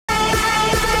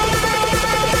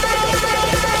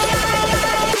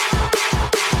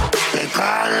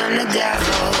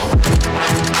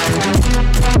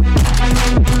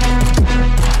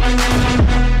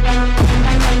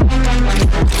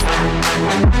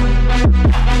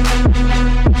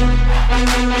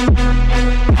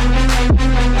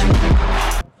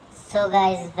So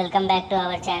guys, welcome back to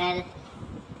our channel.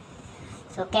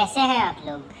 कैसे हैं आप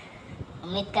लोग?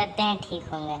 उम्मीद करते हैं ठीक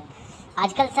होंगे।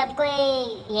 आजकल सबको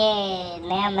ये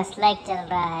नया मसला एक चल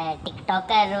रहा है,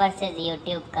 टिकटॉकर वर्सेस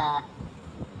यूट्यूब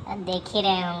का। देख ही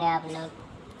रहे होंगे आप लोग।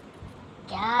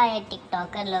 क्या है,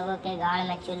 टिकटॉकर लोगों के गाड़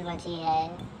में चुल मची है,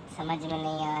 समझ में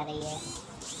नहीं आ रही है।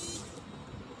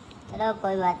 चलो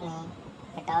कोई बात नहीं,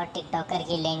 हटाओ, टिकटॉकर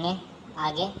की लेंगे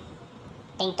आगे।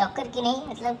 टिकटॉकर की नहीं,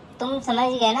 मतलब तुम समझ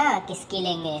गए ना, किसकी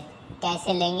लेंगे,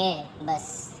 कैसे लेंगे बस।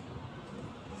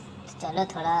 चलो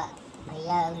थोड़ा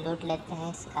भैया लूट लेते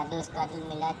हैं, स्कार्डल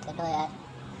मिला। चलो यार,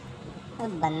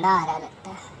 बंदा आ रहा लगता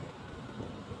है।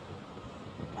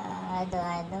 आ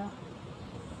दो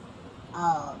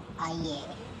आओ, आइए।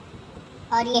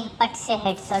 और ये पट से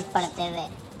हेडशॉट पड़ते हुए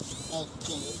एक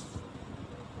किल।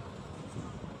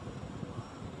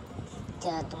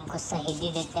 चलो तुमको शहीदी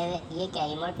देते हुए। ये क्या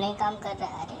रिमोट नहीं काम कर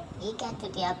रहा? अरे ये क्या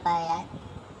चुतिया पाया यार,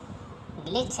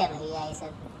 ग्लिच है भैया ये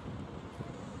सब।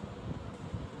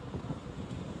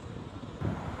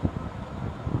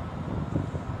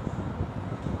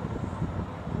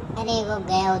 अरे वो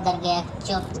गया, उधर गया,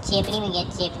 चेपड़ी में गया,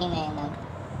 चेपड़ी में एकदम।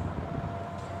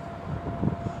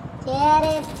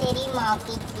 अरे तेरी माँ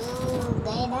की क्यों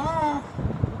गए ना।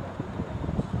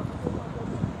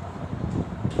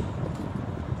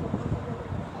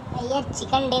 ये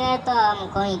चिकन डिनर तो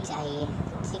हमको ही चाहिए।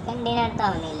 चिकन डिनर तो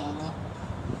हम नहीं लेंगे।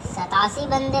 87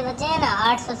 बंदे बचे हैं ना,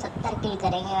 870 किल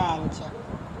करेंगे मैं।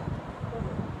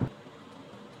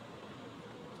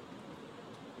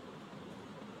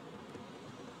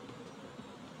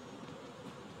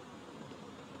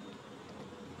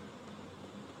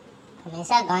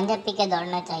 हमेशा गांजा पी के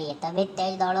दौड़ना चाहिए, तभी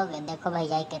तेज दौड़ोगे। देखो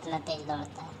भैया कितना तेज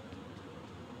दौड़ता है।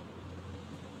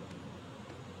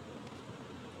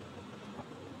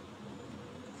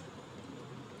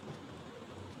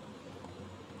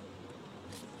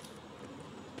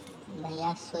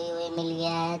 भैया सुई हुई मिल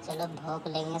गया है, चलो भोंक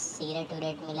लेंगे। सिगरेट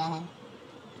विरेट मिला है।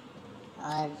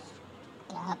 और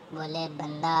क्या बोले,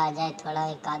 बंदा आ जाए थोड़ा,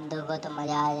 एक आध दो को तो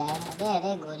मज़ा आ जाए। अरे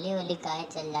अरे, गोली वोली काहे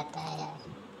चल जाता है यार।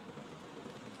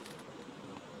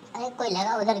 अरे कोई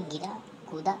लगा, उधर गिरा,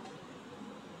 कूदा,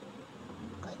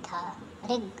 कोई था।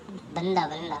 अरे बंदा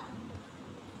बंदा,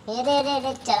 अरे अरे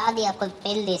अरे, चला दिया कोई,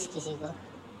 पेल दे किसी को।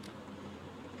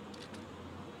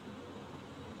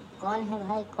 कौन है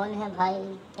भाई, कौन है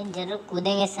भाई? जरूर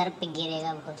कूदेंगे, सर पे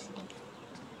गिरेगा भोसड़ी।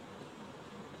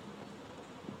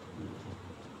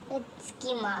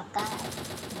 इसकी माँ का,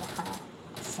 यहाँ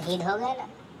शहीद हो गए ना।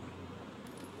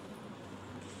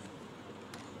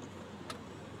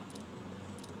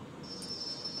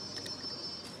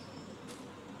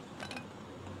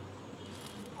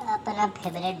 अपना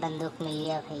फेवरेट बंदूक मिल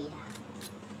गया भैया।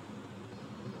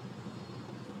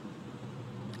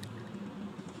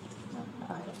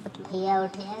 और भैया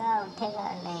उठेगा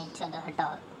उठेगा नहीं, चलो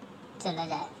हटाओ, चला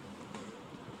जाए।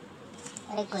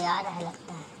 अरे कोई आ रहा है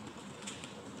लगता है।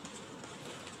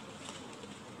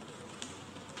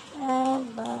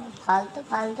 फालतू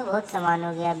फालतू बहुत सामान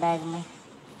हो गया बैग में,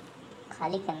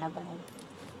 खाली करना पड़ेगा।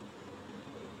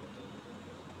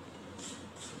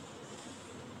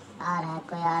 आ रहा है,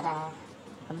 कोई आ रहा है।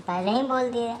 हम पहले ही बोल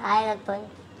दिए आएगा कोई,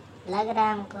 लग रहा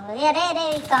है हमको। अरे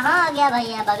अरे, कहाँ आ गया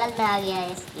भैया, बगल में आ गया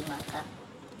है इसकी माँ का।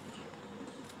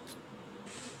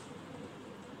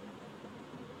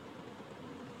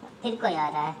 फिर कोई आ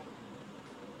रहा है।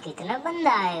 कितना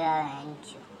बंदा आएगा?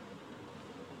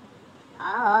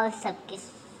 आओ, सबकी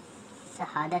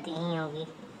शहादत यहीं होगी।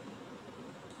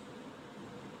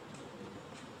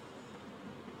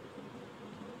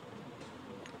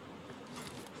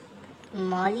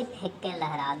 मौली फेंक के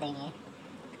लहरा देंगे।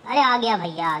 अरे आ गया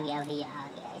भैया, आ गया भैया, आ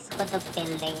गया। इसको तो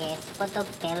पेल देंगे, इसको तो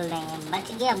पेल देंगे।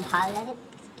 बच गया, भाग। अरे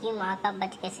इसकी माँ का,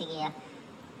 बच कैसे गया,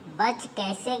 बच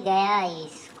कैसे गया?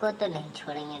 इसको तो नहीं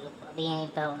छोड़ेंगे, रुको, अभी यहीं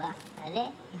पे होगा। अरे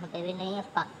यहाँ पे भी नहीं है,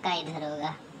 पक्का इधर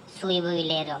होगा। सुई वुई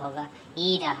ले रहा होगा,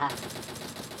 ये रहा।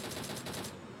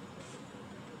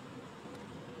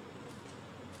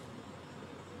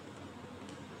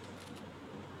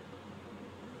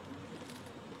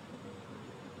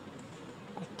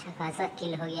 अच्छा खासा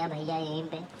किल हो गया भैया यहीं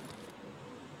पे।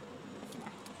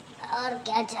 और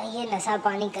क्या चाहिए, नशा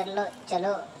पानी कर लो।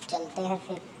 चलो चलते हैं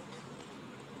फिर।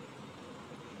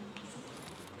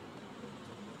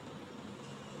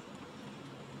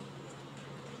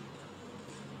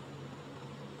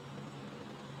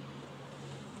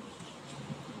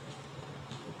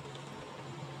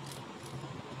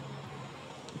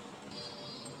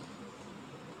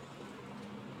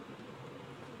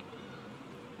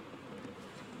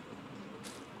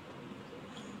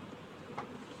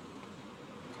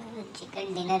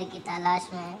 चिकन डिनर की तलाश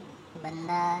में।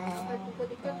 बंदा है,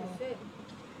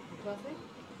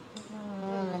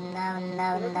 बंदा बंदा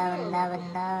बंदा बंदा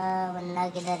बंदा बंदा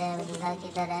किधर है, बंदा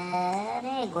किधर है?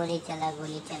 अरे गोली चला,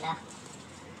 गोली चला।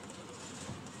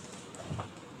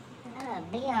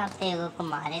 अभी यहाँ पे वो को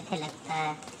मारे थे लगता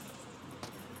है।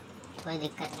 कोई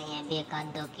दिक्कत नहीं है, अभी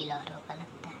 1-2 किलो और होगा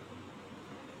लगता है।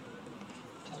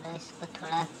 चलो इसको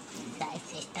थोड़ा साइड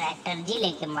से स्ट्रैटर्जी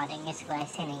लेके मारेंगे, इसको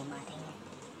ऐसे नहीं मारेंगे।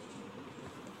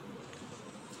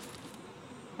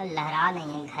 लहरा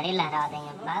देंगे, घरे लहरा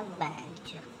देंगे। बाग बहन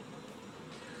चो।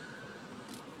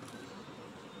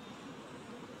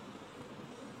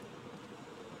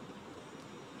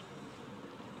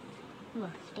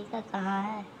 भोसड़ी का कहाँ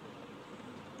है?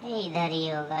 ये इधर ही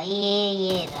होगा,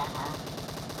 ये रहा।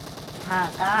 हाँ,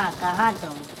 कहाँ कहाँ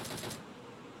तुम?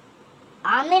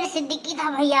 आमिर सिद्दीकी था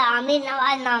भैया, आमिर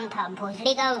नवाज नाम था।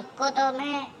 भोसड़ी का उसको तो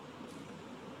मैं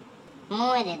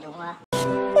मुंह में दे दूंगा।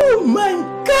 Oh my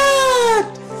God!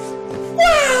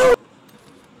 Wow!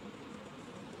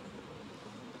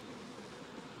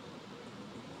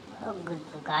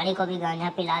 गाड़ी को भी गांजा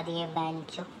पिला दिए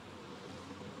बेंचो।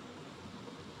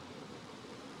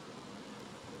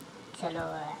 चलो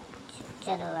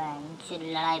चलो बेंचो,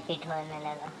 लड़ाई पीट होने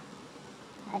लगा।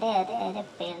 अरे अरे अरे,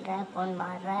 पेल रहा है, कौन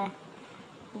मार रहा है?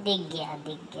 दिख गया,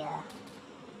 दिख गया।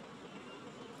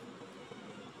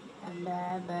 अब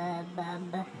अब अब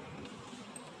अब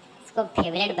इसको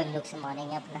फेवरेट बंदूक से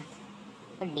मारेंगे अपना,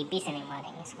 तो डीपी से नहीं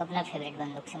मारेंगे इसको, अपना फेवरेट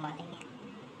बंदूक से मारेंगे।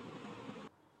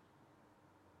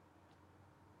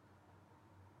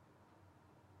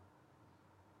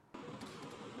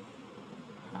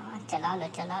 हाँ, चला लो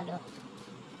चला लो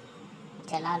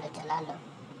चला लो चला लो।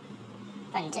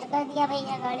 पंचर कर दिया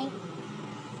भैया गाड़ी,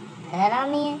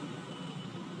 हरामी है।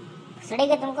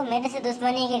 सड़ेगा तुमको मेरे से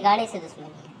दुश्मनी है कि गाड़ी से दुश्मनी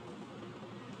है?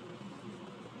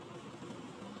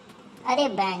 अरे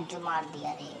बैंक जो मार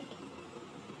दिया रे।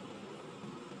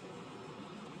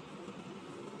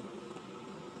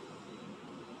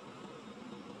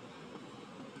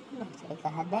 का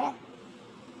हद है,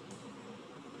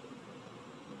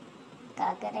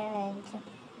 क्या करे बेंचो,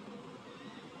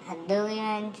 हद हो गई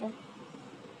बेंचो।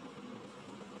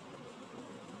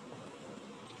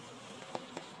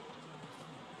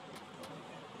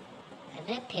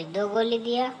 अरे फिर 2 गोली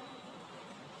दिया।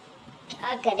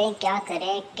 क्या करें क्या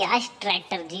करें, क्या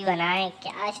स्ट्रैटर्जी बनाए,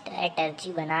 क्या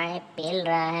स्ट्रैटर्जी बनाए? पेल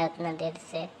रहा है उतना देर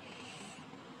से,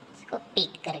 इसको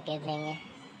पीट करके देंगे।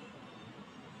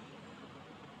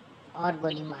 और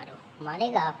गोली मारो,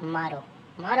 मारेगा? मारो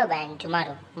मारो बेंचो,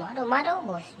 मारो मारो मारो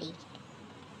भोसड़ी।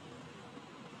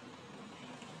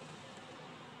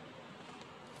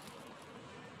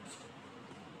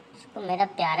 इसको मेरा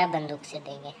प्यारा बंदूक से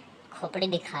देंगे। खोपड़ी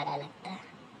दिखा रहा लगता है,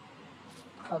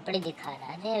 खोपड़ी दिखा रहा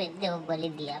है। अरे देखो गोली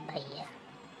दिया भैया,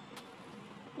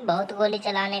 बहुत गोली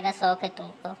चलाने का शौक है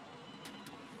तुमको,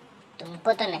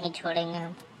 तुमको तो नहीं छोड़ेंगे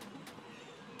हम।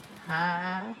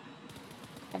 हाँ,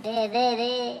 अरे अरे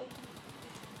अरे,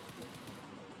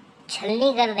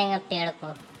 छलनी कर देंगे पेड़ को।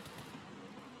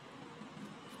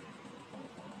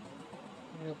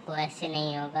 रुको, ऐसे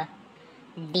नहीं होगा,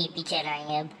 डीपी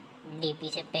चलाएंगे अब, डीपी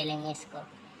से पेलेंगे इसको।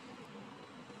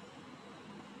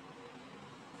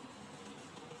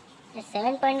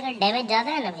 7 पॉइंट का डैमेज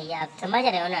ज़्यादा है ना भैया, आप समझ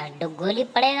रहे हो ना? गोली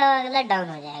पड़ेगा अगला डाउन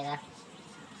हो जाएगा।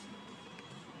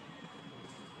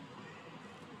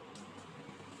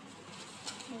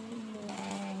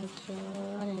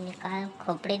 निकाल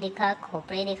खोपड़ी, दिखा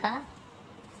खोपड़ी दिखा,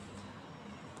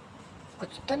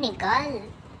 कुछ तो निकाल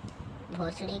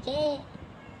भोसड़ी के।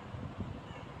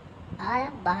 आ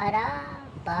बाहर, आ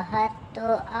बाहर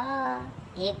तो आ,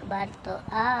 एक बार तो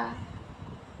आ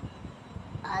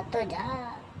तो जा।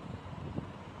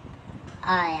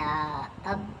 आया,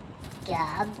 अब क्या,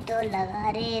 अब तो लगा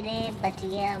रे, बच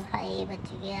गया भाई,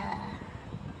 बच गया।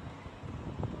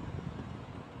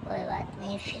 कोई बात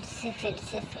नहीं, फिर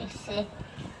से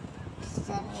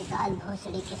सर निकाल,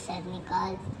 भोसड़ी के सर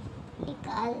निकाल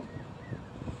निकाल।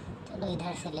 चलो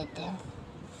इधर से लेते हैं,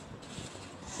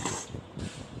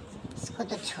 इसको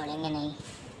तो छोड़ेंगे नहीं।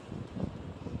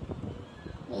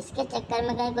 इसके चक्कर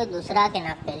में कहीं कोई दूसरा के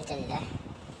ना फेल चल जाए।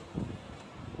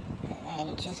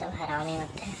 इनसे सब हरामी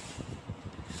होते हैं।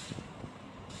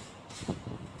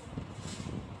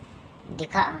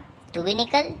 दिखा, तू भी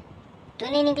निकल। तू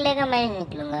नहीं निकलेगा मैं नहीं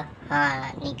निकलूंगा।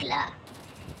 हाँ निकला।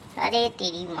 अरे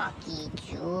तेरी माँ की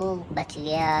जो, बच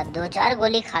गया। 2-4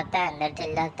 गोली खाता है, अंदर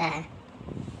चल जाता है।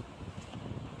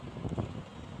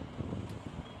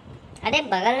 अरे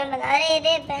बगल में बता,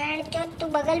 अरे बैंड क्यों, तू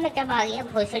बगल में कब आ गया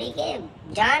भोसड़ी के?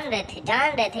 जान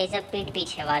रहे थे सब पीठ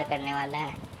पीछे वार करने वाला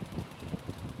है।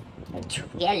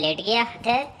 छुप गया, लेट गया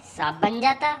है, सांप बन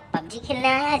जाता। पबजी खेलने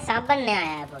आया है, सांप बनने आया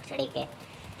है भोसड़ी के।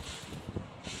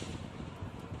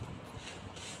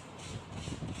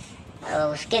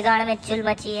 और उसके गाड़ में चुल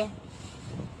मची है।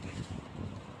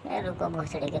 रुको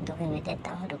भोसड़ी के, तुम्हें मैं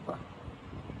देता हूँ, रुको।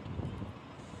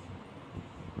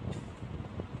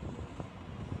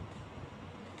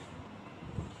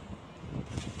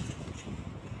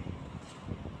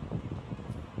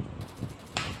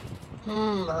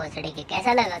 भोसड़ी के,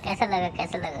 कैसा लगा, कैसा लगा,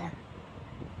 कैसा लगा?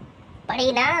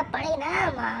 पड़ी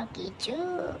ना माँ की चू।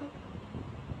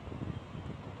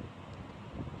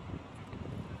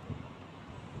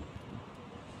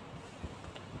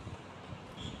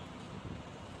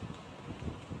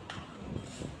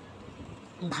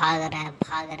 भाग रहा है,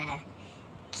 भाग रहा है।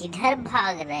 किधर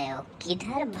भाग रहे हो,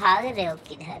 किधर भाग रहे हो,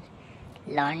 किधर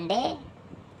लौंडे?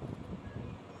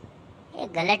 ये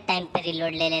गलत टाइम पे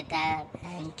रिलोड ले लेता है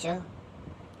भैंचो।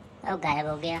 अब गायब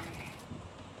हो गया।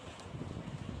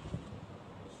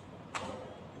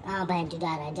 हाँ भैंचो,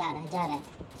 जा रहा है, जा रहा है, जा रहा है।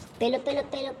 पेलो पेलो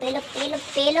पेलो पेलो पेलो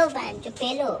पेलो भैंचो,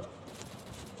 पेलो।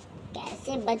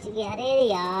 कैसे बच गया? अरे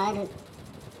यार,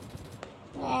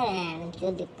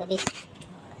 जो दिक्कत।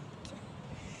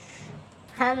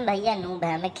 हम भैया नूब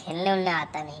है, हमें खेलने उलने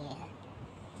आता नहीं है।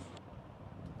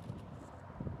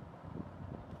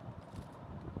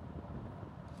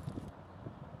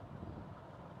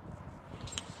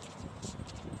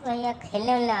 भैया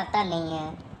खेलने उलने आता नहीं है।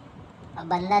 अब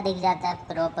बंदा दिख जाता है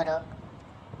प्रो प्रो।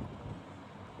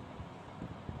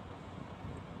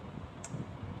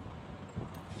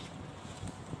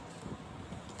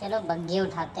 चलो बग्घी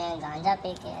उठाते हैं, गांजा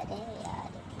पी के। अरे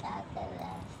यार क्या कर रहा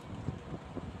है?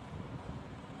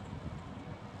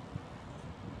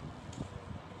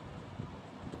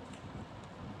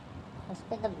 उस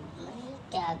पे तो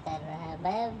क्या कर रहा है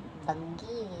भाई?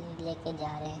 बग्घी लेके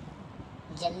जा रहे हैं,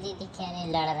 जल्दी दिखे नहीं।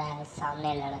 लड़ रहा है,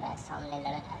 सामने लड़ रहा है, सामने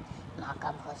लड़ रहा है। माँ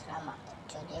का भोसड़ा मार,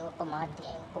 चलो को मार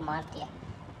दिया, इनको मार दिया।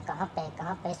 कहाँ पे,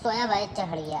 कहाँ पे? सोया भाई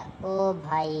चढ़ गया। ओ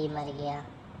भाई मर गया।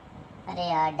 अरे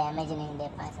यार डैमेज नहीं दे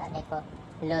पाए साले को।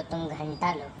 लो तुम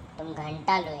घंटा लो, तुम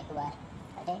घंटा लो एक बार।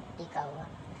 अरे टीका हुआ,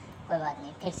 कोई बात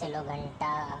नहीं, फिर से लो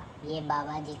घंटा। ये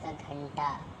बाबा जी का घंटा।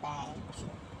 बेंच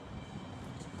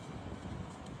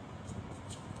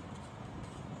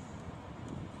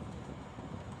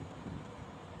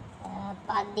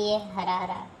पात दिए, हरा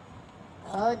हरा।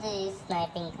 ओ जो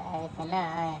स्नाइपिंग का है ना,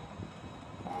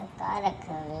 कहाँ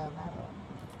रखे हुए हो बाबू?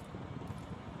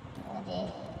 अरे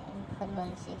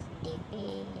 416 डीपी,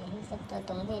 यही सब तो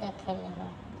तुम भी रखे हुए हो।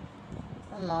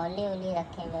 मौली उली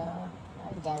रखे हुए हो,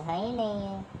 और जगह ही नहीं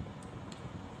है।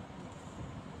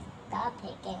 कहाँ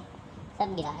फेंके?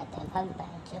 सब गिरा देते हैं, भग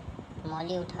बेंचो।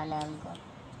 मौली उठाना है हमको,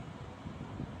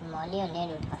 मौली और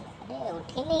नेट उठाना। अरे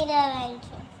उठ ही नहीं रहा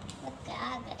बेंचो। तो क्या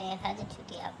करें, हद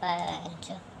छुट्टी आप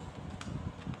बेंचो।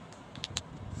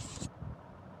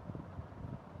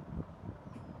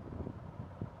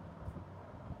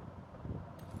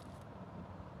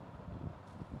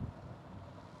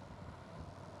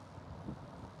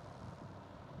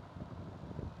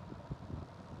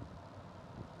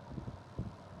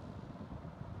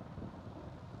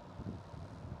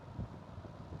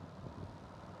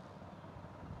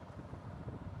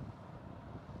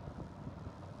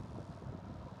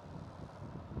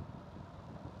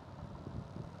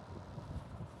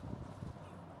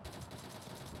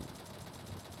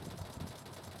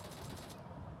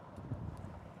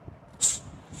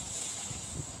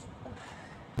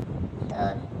 तो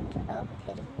चलो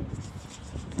फिर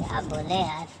क्या बोले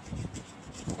यार,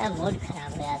 मेरा मूड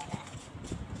खराब हो जाता है।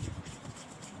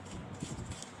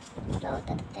 चलो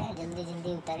उतरते हैं, जल्दी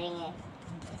जल्दी उतरेंगे,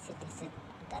 जैसे तैसे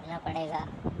उतरना पड़ेगा।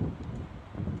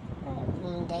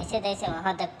 जैसे तैसे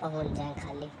वहाँ तक पहुँच जाए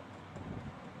खाली।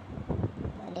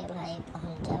 अरे भाई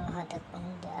पहुँच जा, वहाँ तक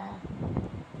पहुँच जा।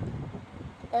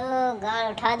 तो गाड़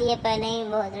उठा दिए पहले ही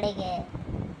भोसड़ी के,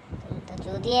 तुम तो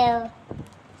चूतिए हो।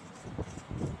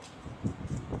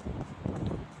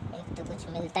 एक तो कुछ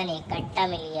मिलता नहीं, कट्टा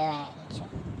मिल गया है।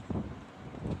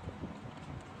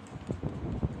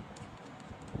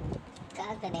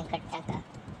 क्या करें कट्टा का?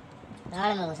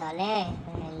 गाड़ में घुसा लें।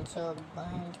 जो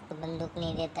बंदूक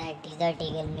नहीं देता है, टीजर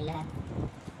टीगल मिला है,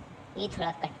 ये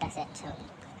थोड़ा कट्टा से अच्छा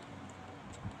बंदूक है।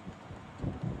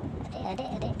 अरे अरे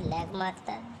अरे लैग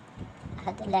मारता है,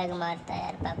 हद लैग मारता है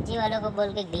यार। पबजी वालों को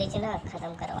बोल के ग्लिच ना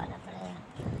ख़त्म करवाना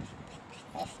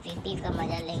पड़ेगा। एफपीपी का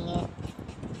मज़ा लेंगे।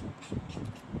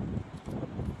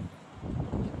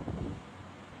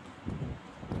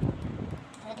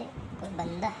 अरे कोई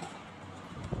बंदा है,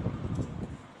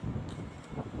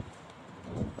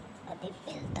 अभी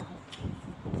पेलता हूँ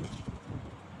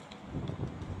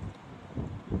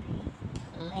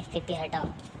मैं। एफपीपी हटाओ,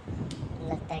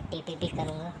 लगता है टीपीपी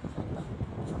करूँगा,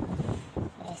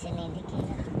 ऐसे नहीं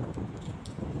दिखेगा।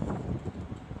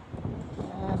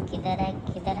 किधर है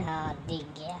किधर, हाँ दिख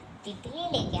गया, तितली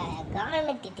लेके आया, गाँव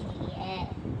में तितली है,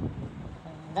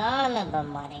 गाँव में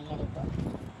बम मारेंगे। रुको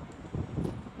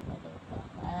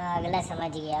अगला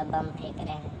समझ गया, बम फेंक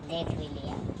रहे हैं, देख भी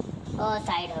लिया, ओ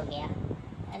साइड हो गया।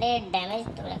 अरे डैमेज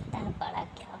तो लगता है बड़ा,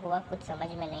 क्या हुआ कुछ समझ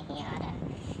में नहीं आ रहा,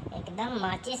 एकदम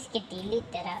माचिस की तीली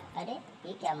तरह। अरे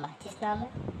ये क्या माचिस नाम है,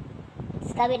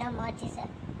 इसका भी नाम माचिस है,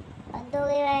 हद हो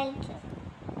गई।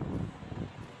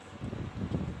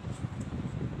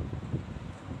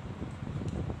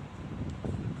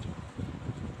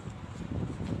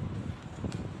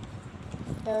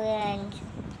 तो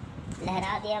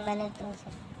लहरा दिया मैंने तुमसे।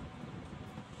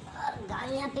 और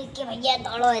गालियाँ पी के भैया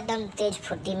दौड़ो एकदम तेज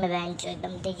फुर्ती में, बेंच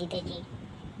एकदम तेजी तेजी।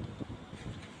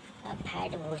 अब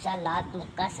फैट भूसा लात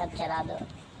मुक्का सब चला दो,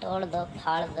 तोड़ दो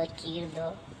फाड़ दो चीर दो।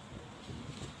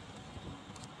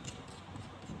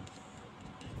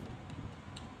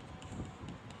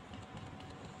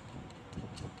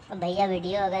 और भैया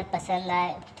वीडियो अगर पसंद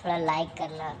आए थोड़ा लाइक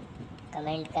करना,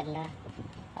 कमेंट करना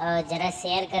और ज़रा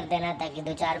शेयर कर देना ताकि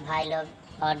 2-4 भाई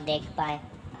लोग और देख पाए।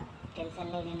 टेंशन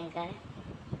नहीं लेने का है,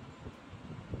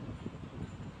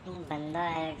 बंदा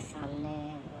है सामने।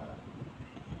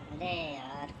 अरे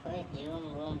यार कोई जूम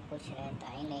वूम कुछ रहता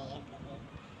ही नहीं है कभी,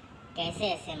 कैसे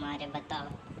ऐसे मारे बताओ।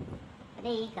 अरे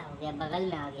ये क्या हो गया,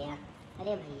 बगल में आ गया।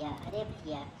 अरे भैया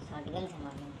शॉटगन से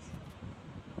मारना।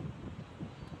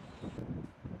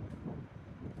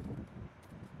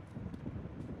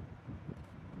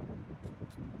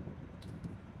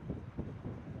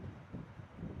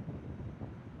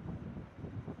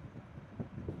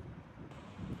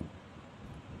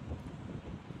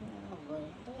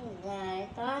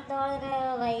 कहाँ दौड़ रहे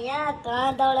हो भैया,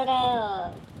 कहाँ दौड़ रहे हो?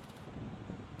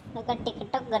 तो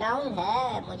टिकटॉक ग्राउंड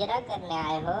है, मुजरा करने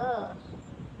आए हो?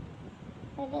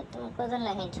 अरे तुमको तो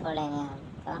नहीं छोड़ेंगे हम।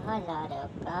 कहाँ जा रहे हो,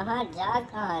 कहाँ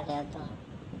रहे हो तुम?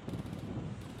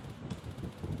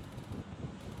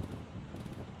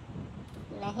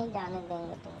 नहीं जाने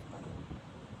देंगे तुमको,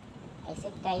 ऐसे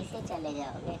कैसे चले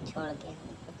जाओगे छोड़ के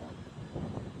हमको?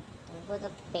 तुमको तो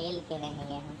फेल के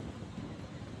रहेंगे हम,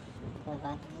 कोई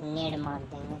बात नहीं, नेड मार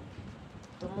देंगे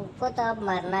तुमको तो। अब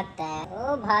मरना तय।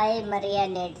 ओ भाई मर गया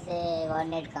नेट से, और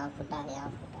नेट कहाँ फूटा, यहाँ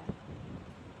फूटा।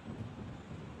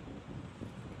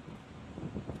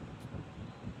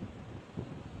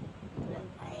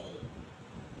 भाई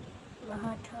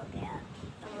बहुत हो गया,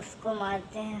 अब उसको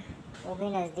मारते हैं, वो भी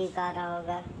नज़दीक आ रहा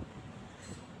होगा।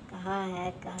 कहाँ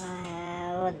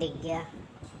है, वो दिख गया।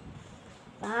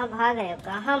 कहाँ भाग रहे हो,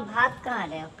 कहाँ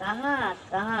रहे हो,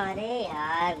 कहाँ? अरे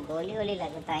यार गोली वोली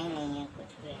लगता ही नहीं है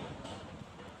कुछ भी,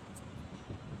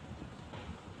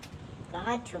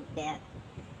 कहाँ छुप गया?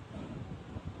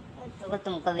 तो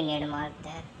तुमको भी नेड़ मारते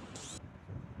हैं।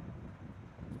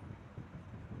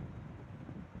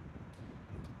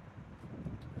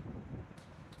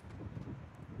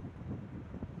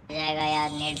 जाएगा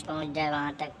यार, नेट पहुंच जाए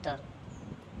वहां तक तो।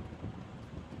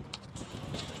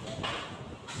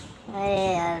 अरे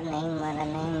यार नहीं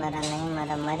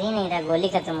मरा, मर ही नहीं रहा, गोली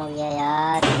खत्म हो गया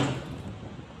यार।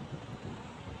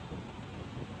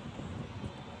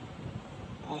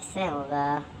 ऐसे होगा,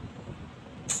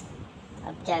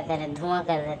 अब क्या करें, धुआं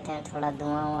कर देते हैं, थोड़ा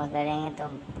धुआं करेंगे तो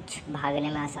भागने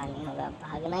में आसानी होगा।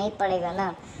 भागना ही पड़ेगा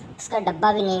ना, उसका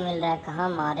डब्बा भी नहीं मिल रहा है, कहाँ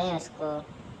मारे हैं उसको।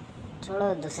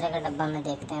 छोड़ो दूसरे का डब्बा में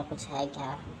देखते हैं कुछ है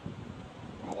क्या।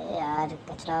 अरे यार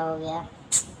कचरा हो गया,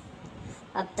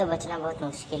 अब तो बचना बहुत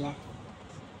मुश्किल है,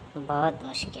 बहुत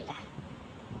मुश्किल है।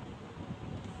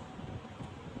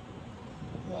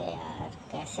 अरे यार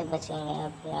कैसे बचेंगे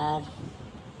अब यार,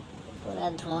 पूरा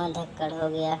धुआं धक्कड़ हो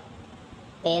गया,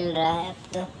 पेल रहा है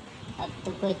अब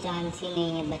तो कोई चांस ही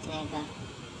नहीं है बचने का।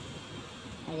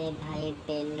 अरे भाई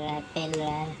पेल रहा है।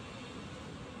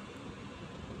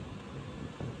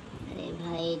 अरे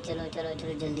भाई चलो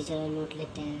जल्दी चलो, लूट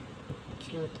लेते हैं,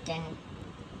 कुछ लूटते हैं।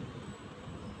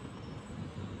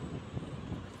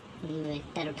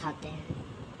 वेक्टर उठाते हैं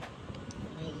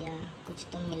भैया, कुछ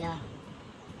तो मिला।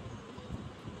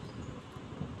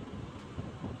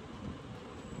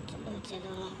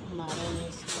 चलो मारेंगे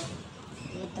इसको,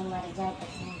 ये तो मर जाए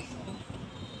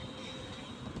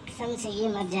कसम से ये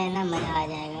मर जाए ना, मज़ा आ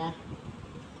जाएगा।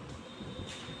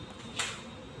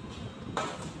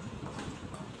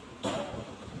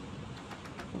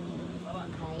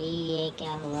 भाई ये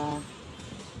क्या हुआ,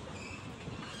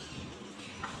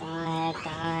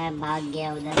 कहाँ है, भाग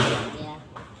गया, उधर भाग गया।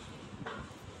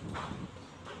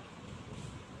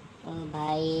 ओ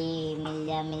भाई मिल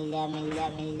जा,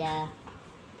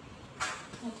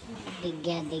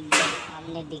 दिख गया।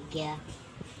 सामने दिख गया,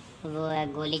 वो है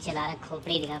गोली चला रहा,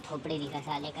 खोपड़ी दिखा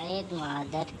साले का, एक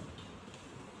मादर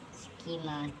की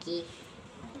माँ की,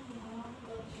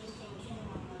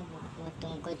 वो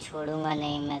तुमको छोड़ूंगा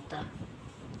नहीं मैं तो।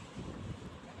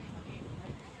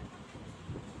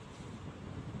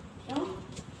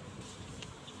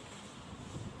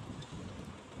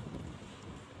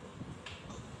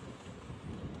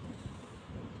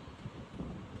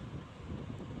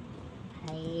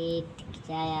 भाई दिख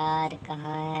जा यार,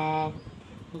 कहाँ है?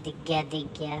 दिख गया।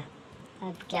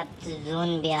 अब क्या, अब तो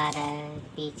जोन भी आ रहा है,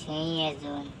 पीछे ही है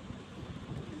जोन,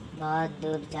 बहुत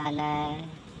दूर जाना है।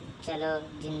 चलो,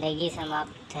 जिंदगी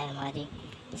समाप्त है हमारी,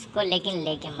 इसको लेकिन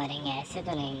लेके मरेंगे, ऐसे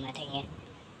तो नहीं मरेंगे।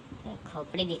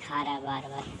 खोपड़ी दिखा रहा है बार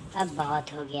बार, अब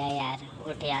बहुत हो गया यार,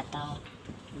 उठ जाता हूँ,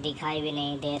 दिखाई भी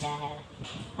नहीं दे रहा है।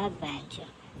 अब बेंचो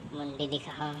मुंडी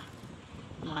दिखा, हाँ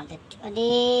मादर,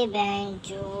 अरे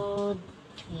बेंचो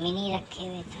मिनी रखे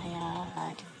हुए था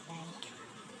यार, बेंचो।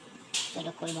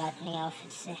 चलो कोई बात नहीं, आओ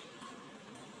फिर से।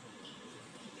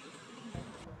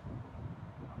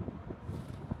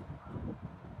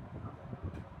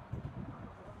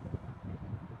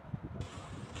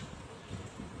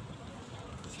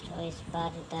 चलो इस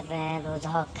बार उतर रहे हैं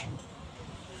रोजहक,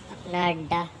 अपना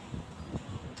अड्डा,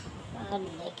 और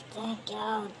देखते हैं क्या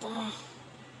होता है।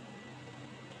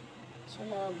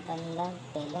 चलो बंदा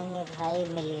पेलेंगे भाई,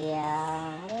 मिल गया।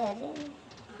 अरे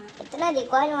इतना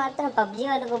रिकॉइल मारते हैं पबजी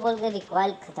वालों को, बोल के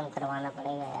रिकॉइल ख़त्म करवाना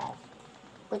पड़ेगा यार,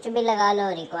 कुछ भी लगा लो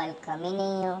रिकॉइल कम ही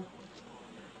नहीं हो।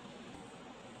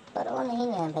 पर वो नहीं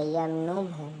है भैया, नूब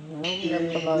है, नूब लोग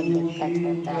को बहुत दिक्कत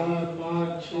होता है।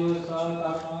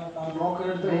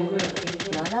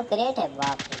 9 क्रेट है,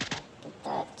 बाप रे बाप,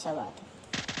 कितना अच्छा बात है।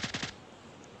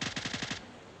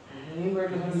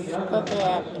 इसको तो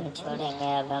यार नहीं छोड़ेंगे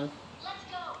अब हम,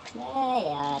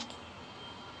 यार।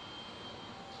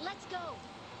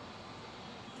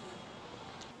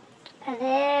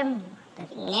 अरे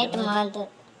नेट मार,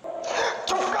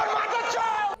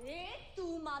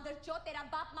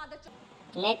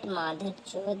 नेट माधर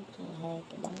चोद है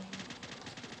एकदम।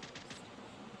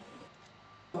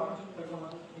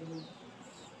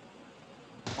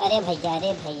 अरे भैया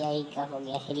ही का हो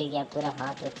गया, हिल गया पूरा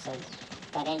हाथ उठ सब,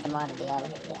 करंट मार दिया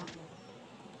भैया।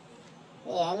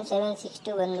 ये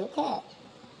M762 बंदूक है,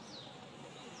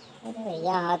 अरे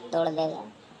भैया हाथ तोड़ देगा।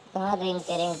 कहाँ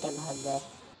रेंगते भाग गए।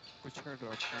 कुछ का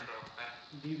ड्रॉप था।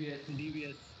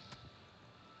 डीवीएस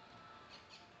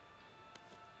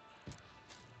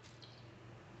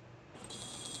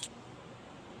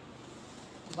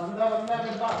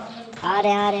आ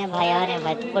रहे हैं भाई, आ रहे हैं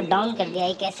भाई, तुमको डाउन कर दिया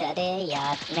ही कैसे? अरे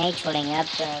यार नहीं छोड़ेंगे, अब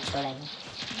तो नहीं छोड़ेंगे,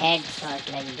 हेड शॉट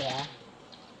लग गया।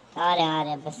 आ रहे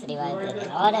हैं, बस रिवाइव दे रहे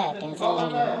हैं, और है,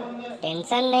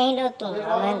 टेंशन नहीं लो तुम,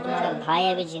 अमन तुम्हारा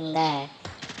भाई अभी जिंदा है।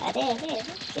 अरे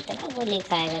कितना गोली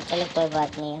खाएगा, चलो कोई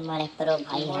बात नहीं, हमारे प्रो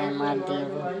भाई हैं, मार दिए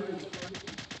वो।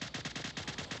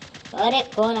 अरे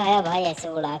कौन आया भाई ऐसे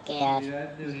उड़ा के यार,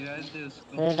 रिवाइव दे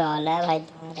उसको। फिर डाला है भाई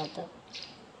तुम्हारा तो,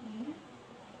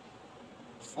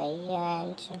 सही है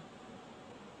अंश।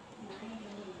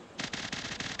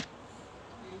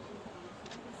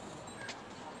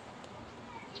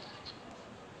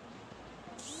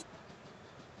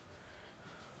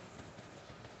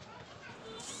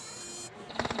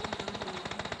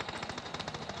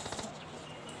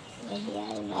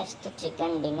 यार मैच तो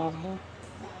चिकन डिनर है,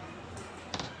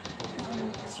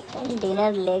 चिकन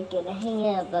डिनर लेके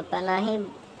रहेंगे, अब अपना ही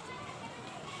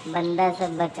बंदा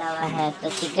सब बचा हुआ है तो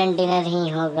चिकन डिनर ही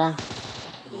होगा।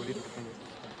 गोली खत्म हो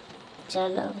सकता है।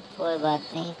 चलो कोई बात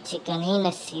नहीं, चिकन ही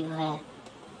नसीब है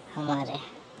हमारे।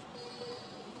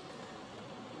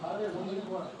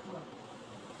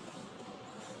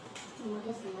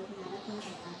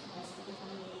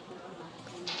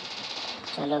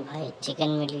 चलो भाई चिकन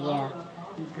मिल गया।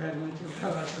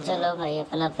 चलो भाई,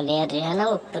 अपना प्लेयर है ना,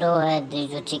 वो प्रो है,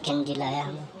 जो चिकन जिलाया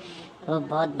हमें, वो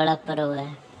बहुत बड़ा प्रो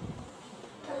है।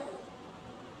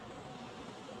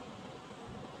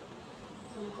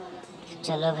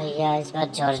 चलो भैया इस बार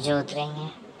जॉर्जो उतरेंगे,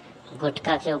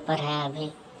 गुटखा के ऊपर है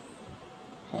अभी,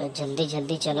 जल्दी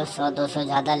जल्दी चलो, 100-200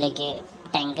 ज़्यादा लेके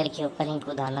टैंकर के ऊपर ही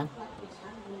कूदाना।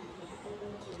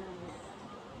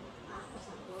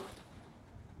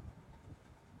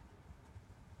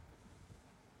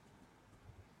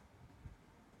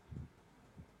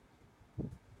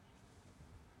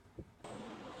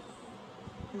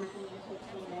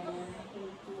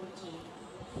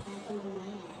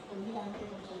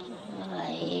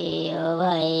 भाई ओ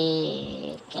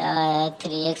भाई, क्या है,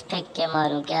 3x फेंक के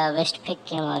मारूं क्या, वेस्ट फेंक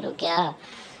के मारूं क्या?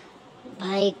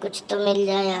 भाई कुछ तो मिल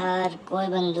जाए यार, कोई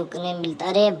बंदूक नहीं मिलता।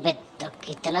 अरे बे तो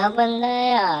कितना बंदा है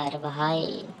यार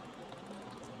भाई,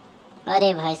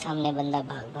 अरे भाई सामने बंदा,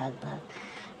 भाग भाग भाग।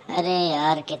 अरे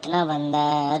यार कितना बंदा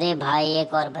है। अरे भाई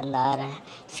एक और बंदा आ रहा है,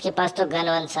 इसके पास तो गन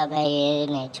वन सब है, ये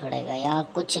नहीं छोड़ेगा। यहाँ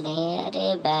कुछ नहीं है।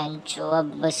 अरे बेंचो,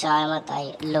 अब शामत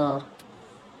आई लो।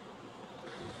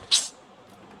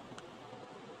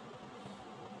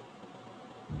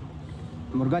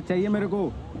 मुर्गा चाहिए मेरे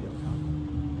को।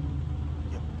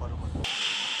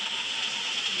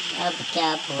 अब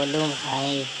क्या बोलूं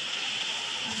भाई।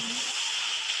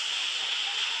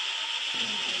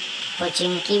 तो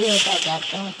चिंकी भी उतर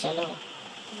जाते हैं। चलो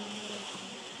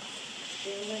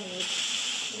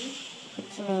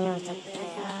कुछ नहीं हो सकता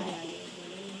यार।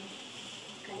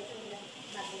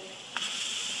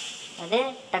 अरे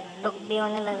टक टुक भी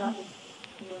होने लगा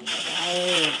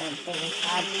भाई, डरते के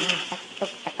साथ में टक टुक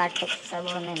टकाटुक सब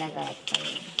होने लगा।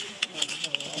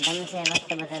 एकदम से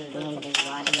वक्त बदल दिए,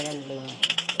 जज्बात बदल दिए।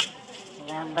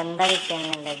 अब बंदा भी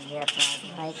खेलने लग गया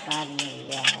अपना। भाई कार मिल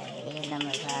गया है, ये ना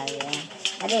मजा आ गया।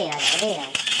 अरे यार, अरे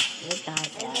यार, ये कहाँ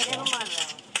से आ गया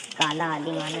काला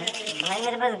आदि मानव। भाई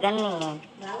मेरे पास गन नहीं है।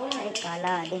 अरे काला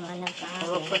आदि मानव कहाँ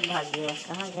वो खुद भाग गया।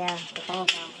 कहाँ गया पता नहीं।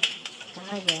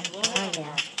 कहाँ गया, कहाँ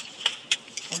गया,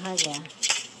 कहाँ गया,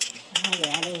 कहाँ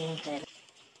गया। अरे यहीं पर।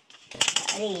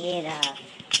 अरे ये रहा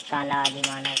काला आदि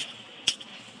मानव।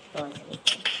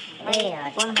 अरे यार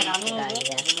कौन हरामी है ये?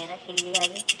 मेरा किल लिया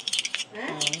अभी।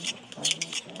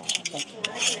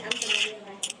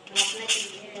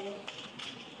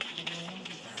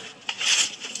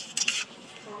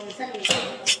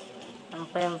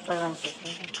 हमको वन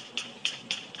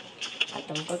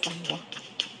तुमको कहाँ गया?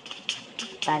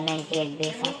 कार 98 भी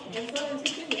साथ में।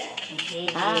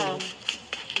 हाँ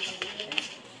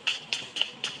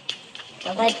तो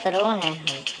भाई प्रो है हम।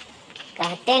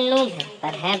 कहते नूब है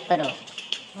पर है प्रो।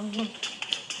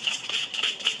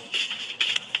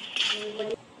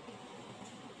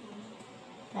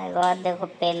 एक और देखो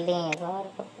पेल्ली, एक और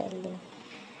को पेल्ली। ओ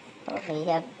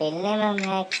भैया पेलने में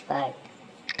मैं एक्सपर्ट।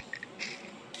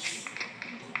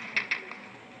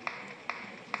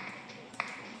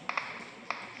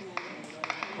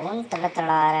 कौन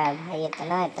तड़तड़ा रहा है भाई?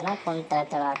 इतना इतना कौन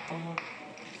तड़तड़ाता है?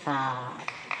 हाँ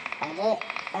अरे,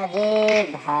 अरे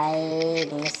भाई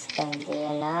मिस कर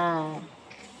दिया ना।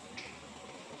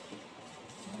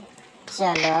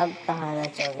 चलो अब कहाँ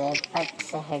बचोगे? पट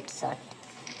से हेडशॉट।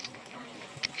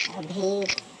 अभी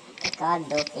एक आध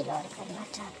 2 किल और करना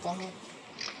चाहते हैं।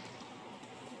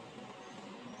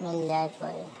 मिल जाए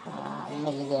कोई। हाँ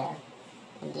मिल गया।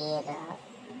 ये रहा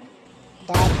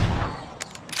डर।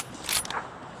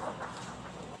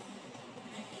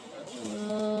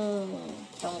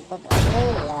 तुमको तो अरे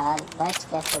यार बच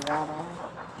कैसे जा रहा है?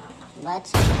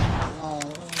 बच नहीं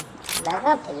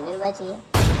लगा, फिर भी बच गया।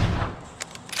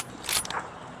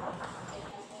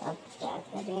 अब क्या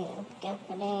करें, अब क्या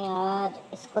करें यार?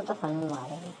 इसको तो हम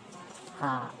मारेंगे।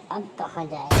 हाँ अब कहाँ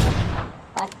जाएगा?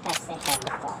 पक्का से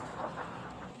हेडशॉट।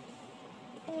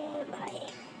 भाई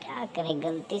क्या करें,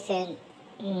 गलती से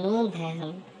नूब है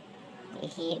हम,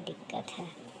 यही दिक्कत है।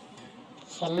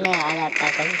 खेलने आ जाता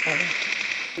कभी कभी।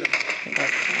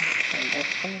 देखो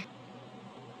देखो,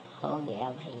 हो गया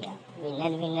भैया।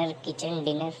 विनर विनर किचन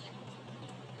डिनर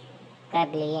कर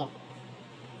लिए,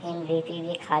 MVP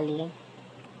भी खा लिए।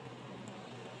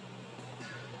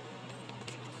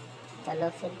 चलो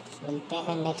फिर मिलते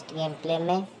हैं नेक्स्ट गेम प्ले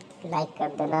में। लाइक कर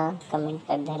देना, कमेंट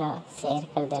कर देना, शेयर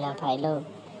कर देना भाई लोग।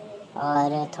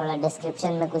 और थोड़ा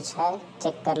डिस्क्रिप्शन में कुछ है,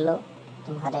 चेक कर लो,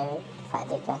 तुम्हारे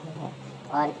फ़ायदे का ही है।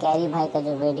 और कैरी भाई का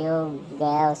जो वीडियो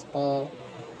गया उस पर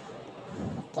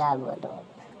क्या बोलो।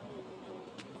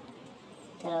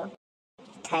 चलो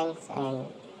थैंक्स एंड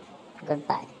गुड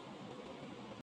बाय।